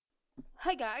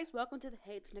Hi guys, welcome to the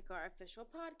Hey It's Nickar official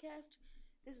podcast.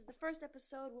 This is the first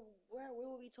episode where we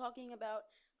will be talking about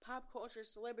pop culture,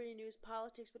 celebrity news,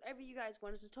 politics, whatever you guys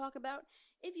want us to talk about.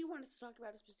 If you want us to talk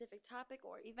about a specific topic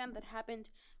or event that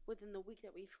happened within the week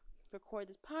that we record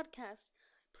this podcast,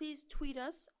 please tweet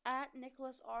us at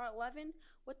NicholasR11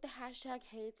 with the hashtag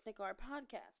Hey It's Nickar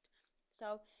podcast.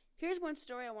 So here's one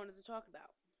story I wanted to talk about.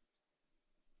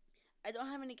 I don't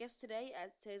have any guests today,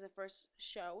 as today's the first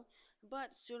show,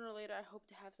 but sooner or later I hope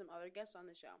to have some other guests on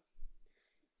the show.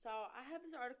 So I have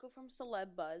this article from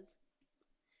Celeb Buzz.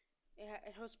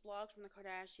 It hosts blogs from the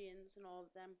Kardashians and all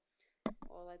of them,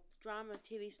 or like drama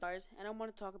TV stars, and I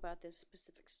want to talk about this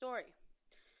specific story.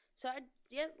 So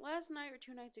last night or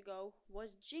 2 nights ago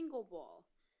was Jingle Ball.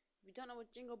 If you don't know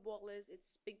what Jingle Ball is,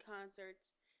 it's big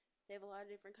concerts. They have a lot of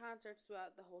different concerts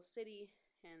throughout the whole city,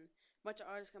 and a bunch of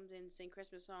artists comes in and sing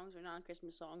Christmas songs or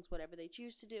non-Christmas songs, whatever they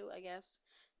choose to do, I guess.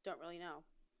 Don't really know.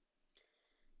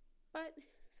 But,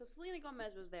 so Selena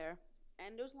Gomez was there,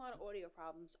 and there was a lot of audio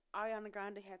problems. Ariana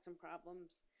Grande had some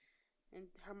problems, and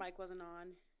her mic wasn't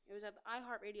on. It was at the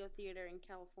iHeartRadio Theater in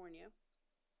California.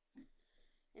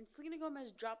 And Selena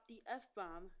Gomez dropped the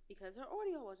F-bomb because her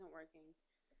audio wasn't working.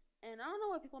 And I don't know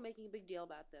why people are making a big deal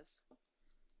about this.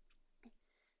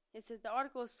 It says the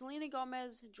article is Selena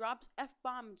Gomez drops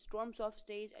F-bomb and storms off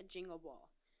stage at Jingle Ball.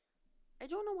 I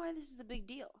don't know why this is a big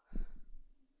deal.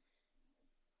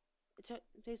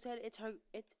 They said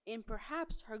it's in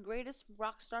perhaps her greatest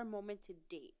rock star moment to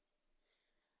date.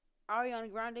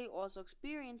 Ariana Grande also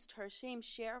experienced her same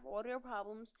share of audio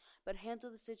problems, but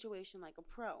handled the situation like a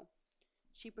pro.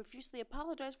 She profusely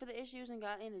apologized for the issues and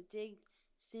got in a dig,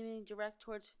 seemingly direct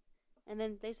towards. And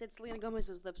then they said Selena Gomez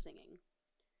was lip singing.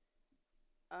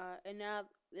 And now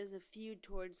there's a feud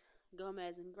towards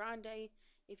Gomez and Grande.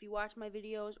 If you watch my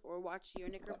videos or watch your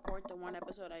Nick Report, the one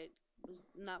episode I was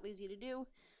not lazy to do,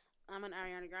 I'm an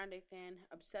Ariana Grande fan,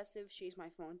 obsessive. She's my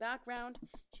phone background.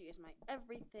 She is my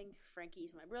everything.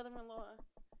 Frankie's my brother-in-law,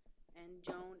 and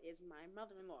Joan is my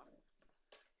mother-in-law.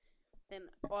 Then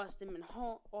Austin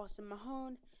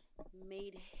Mahone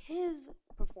made his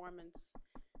performance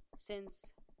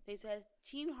since they said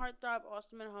teen heartthrob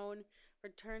Austin Mahone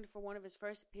returned for one of his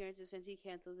first appearances since he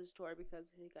canceled his tour because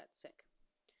he got sick.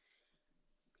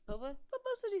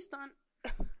 Publicity stunt.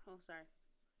 Oh, sorry.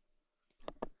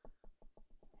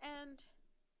 And,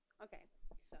 okay,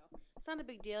 so it's not a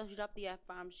big deal. She dropped the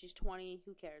F-bomb. She's 20.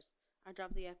 Who cares? I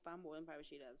dropped the F-bomb more than probably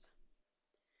she does.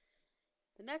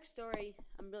 The next story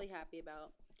I'm really happy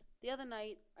about. The other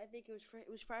night, I think it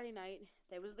was Friday night,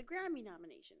 there was the Grammy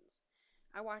nominations.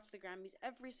 I watch the Grammys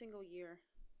every single year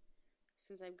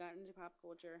since I've gotten into pop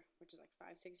culture, which is like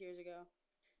 5-6 years ago.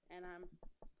 And I'm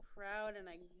proud and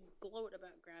I gloat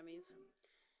about Grammys.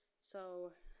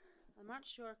 So, I'm not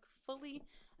sure fully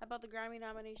about the Grammy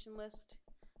nomination list,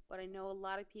 but I know a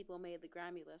lot of people made the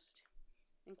Grammy list,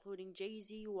 including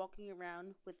Jay-Z walking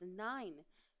around with 9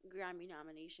 Grammy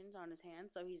nominations on his hand,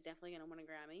 so he's definitely going to win a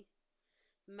Grammy.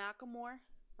 Macklemore,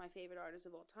 my favorite artist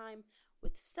of all time,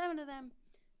 with 7 of them,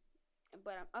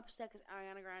 but I'm upset because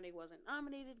Ariana Grande wasn't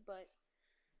nominated, but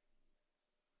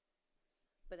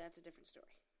that's a different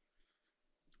story.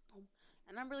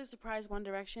 And I'm really surprised One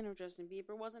Direction or Justin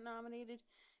Bieber wasn't nominated,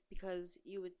 because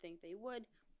you would think they would,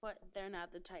 but they're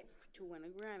not the type to win a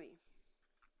Grammy.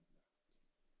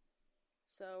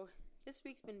 So, this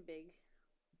week's been big.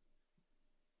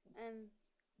 And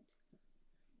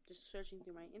just searching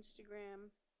through my Instagram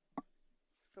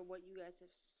for what you guys have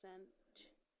sent.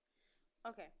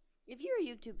 Okay, if you're a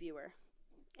YouTube viewer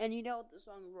and you know the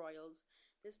song Royals,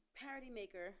 this parody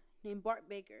maker named Bart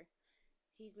Baker,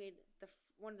 he's made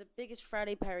one of the biggest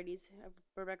Friday parodies of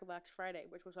Rebecca Black's Friday,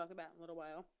 which we'll talk about in a little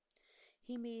while.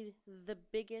 He made the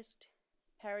biggest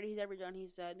parody he's ever done, he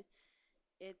said.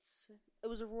 It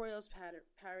was a Royals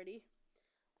parody,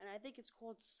 and I think it's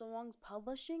called Songs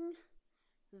Publishing.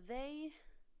 They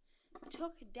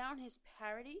took down his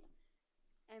parody,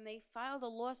 and they filed a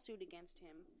lawsuit against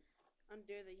him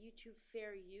under the YouTube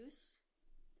Fair Use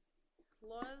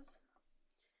laws.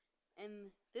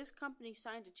 And this company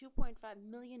signed a $2.5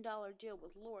 million deal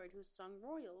with Lorde, who sung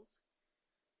Royals,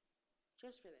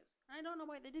 just for this. And I don't know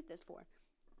why they did this for.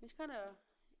 It's kind of an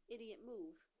idiot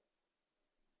move.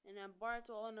 And Bart's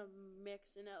all in a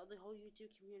mix, and the whole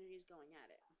YouTube community is going at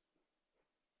it.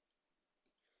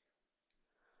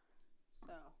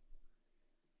 So,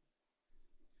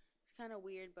 it's kind of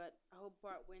weird, but I hope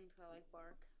Bart wins because I like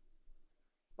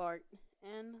Bart.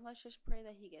 And let's just pray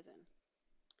that he gets in.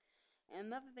 And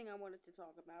another thing I wanted to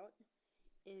talk about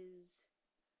is,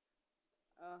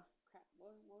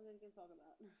 what was I going to talk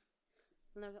about?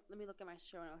 Let me look at my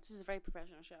show notes. This is a very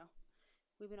professional show.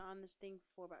 We've been on this thing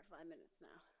for about 5 minutes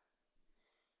now.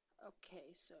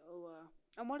 Okay, so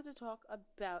I wanted to talk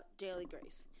about Daily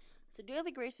Grace. So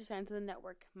Daily Grace is signed to the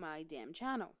network My Damn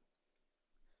Channel,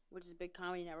 which is a big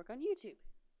comedy network on YouTube.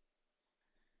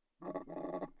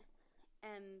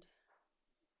 And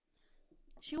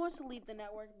she wants to leave the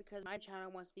network because My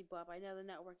Channel wants to be bought by another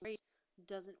network. Grace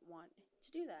doesn't want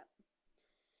to do that.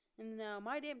 And now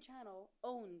My Damn Channel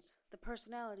owns the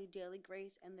personality Daily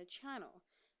Grace and the channel.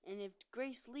 And if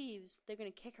Grace leaves, they're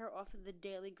going to kick her off of the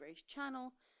Daily Grace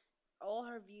channel. All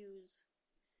her views,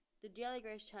 the Daily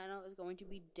Grace channel is going to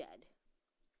be dead.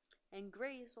 And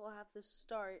Grace will have to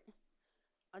start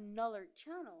another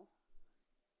channel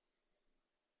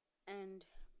and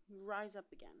rise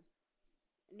up again.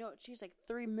 No, she's like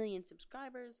 3 million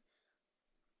subscribers,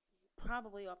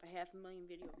 probably off 500,000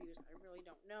 video views. I really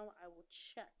don't know. I will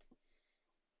check.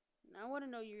 Now I want to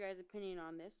know your guys' opinion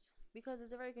on this because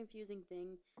it's a very confusing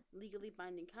thing, legally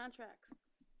binding contracts.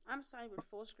 I'm signed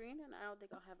with Fullscreen, and I don't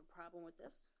think I'll have a problem with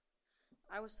this.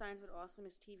 I was signed with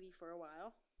Awesomeness TV for a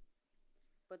while,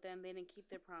 but then they didn't keep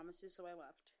their promises, so I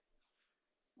left.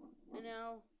 And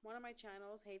now, one of my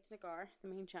channels, Hates Nickar, the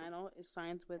main channel, is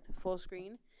signed with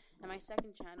Fullscreen, and my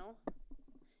second channel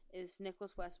is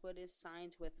Nicholas Westwood is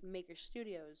signed with Maker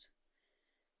Studios,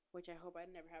 which I hope I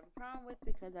never have a problem with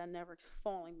because that network's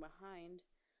falling behind.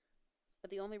 But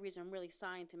the only reason I'm really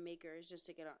signed to Maker is just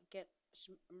to get a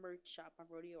merch shop on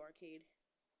Rodeo Arcade.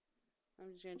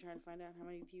 I'm just going to try to find out how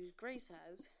many views Grace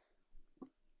has.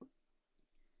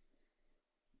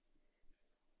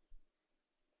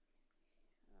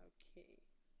 Okay.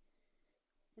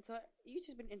 And so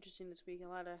YouTube's been interesting this week, a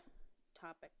lot of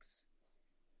topics.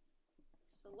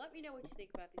 So let me know what you think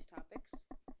about these topics.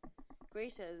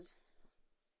 Grace has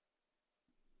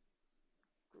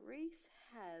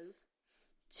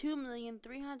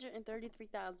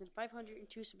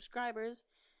 2,333,502 subscribers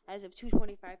as of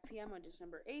 2:25 p.m. on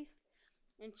December 8th,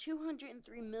 and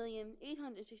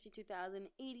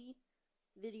 203,862,080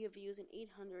 video views and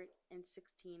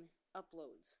 816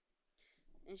 uploads.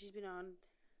 And she's been on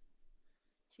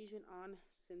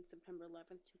since September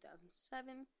 11th,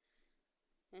 2007,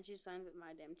 and she's signed with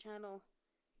My Damn Channel,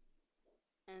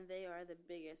 and they are the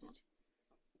biggest.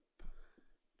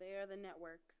 They are the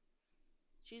network.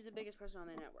 She's the biggest person on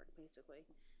the network, basically.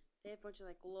 They have a bunch of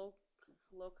like low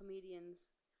comedians,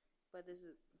 but this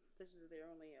is their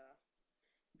only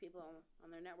people on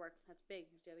their network that's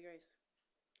big. It's Daily Grace.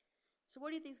 So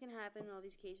what do you think is gonna happen in all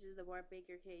these cases? The Bart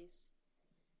Baker case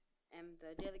and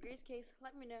the Daily Grace case.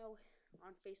 Let me know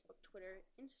on Facebook, Twitter,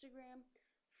 Instagram.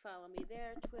 Follow me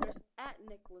there. Twitter's at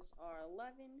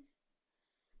NicholasR11.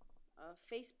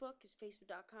 Facebook is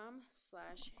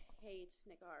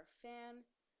facebook.com/HatesNickRFan.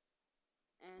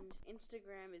 And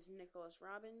Instagram is Nicholas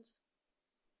Robbins.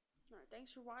 Alright,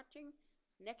 thanks for watching.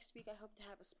 Next week I hope to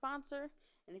have a sponsor.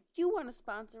 And if you want to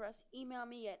sponsor us, email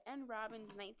me at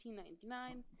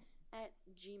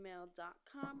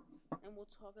nrobbins1999@gmail.com. And we'll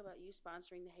talk about you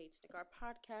sponsoring the Hates Nickar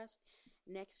podcast.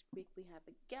 Next week we have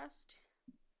a guest.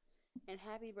 And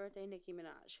happy birthday, Nicki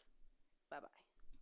Minaj. Bye-bye.